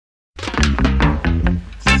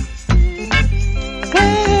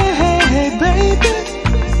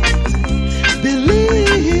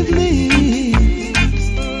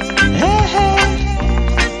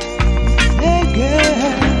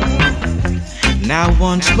Now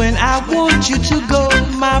once when I want you to go,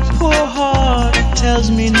 my poor heart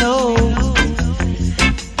tells me no.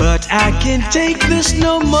 But I can't take this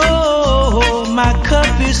no more, my cup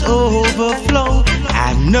is overflow.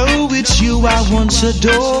 I know it's you I once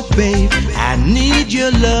adored, babe. I need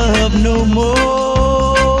your love no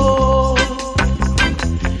more.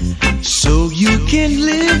 So you can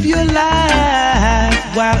live your life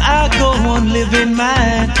while I go on living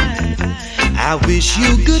mine. I wish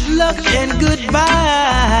you good luck and goodbye.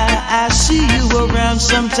 I see you around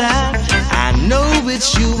sometime. I know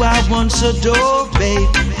it's you I once adored, babe.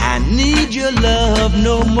 I need your love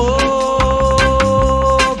no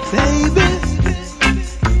more, baby.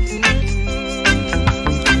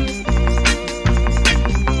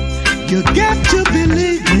 You got to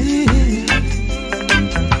believe me.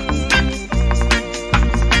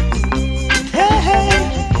 Hey, hey.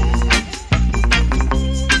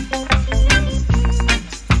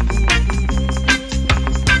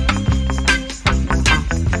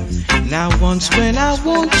 Now once when I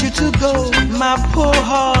want you to go, my poor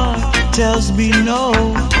heart tells me no.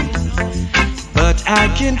 But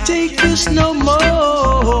I can't take this no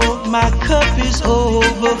more, my cup is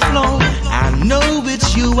overflown. I know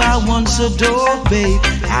it's you I once adored, babe.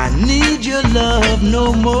 I need your love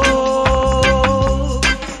no more.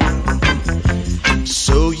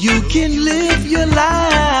 So you can live your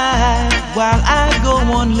life while I go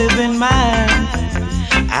on living mine.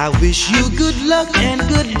 I wish you good luck and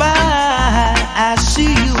goodbye. I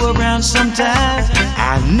see you around sometime.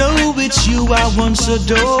 I know it's you I once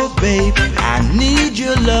adored, babe. I need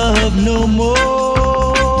your love no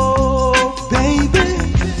more, baby.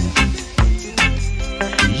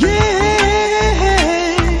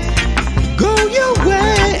 Yeah, go your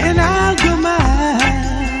way and I'll go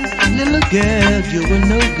mine. Little girl, you're a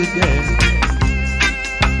no good girl.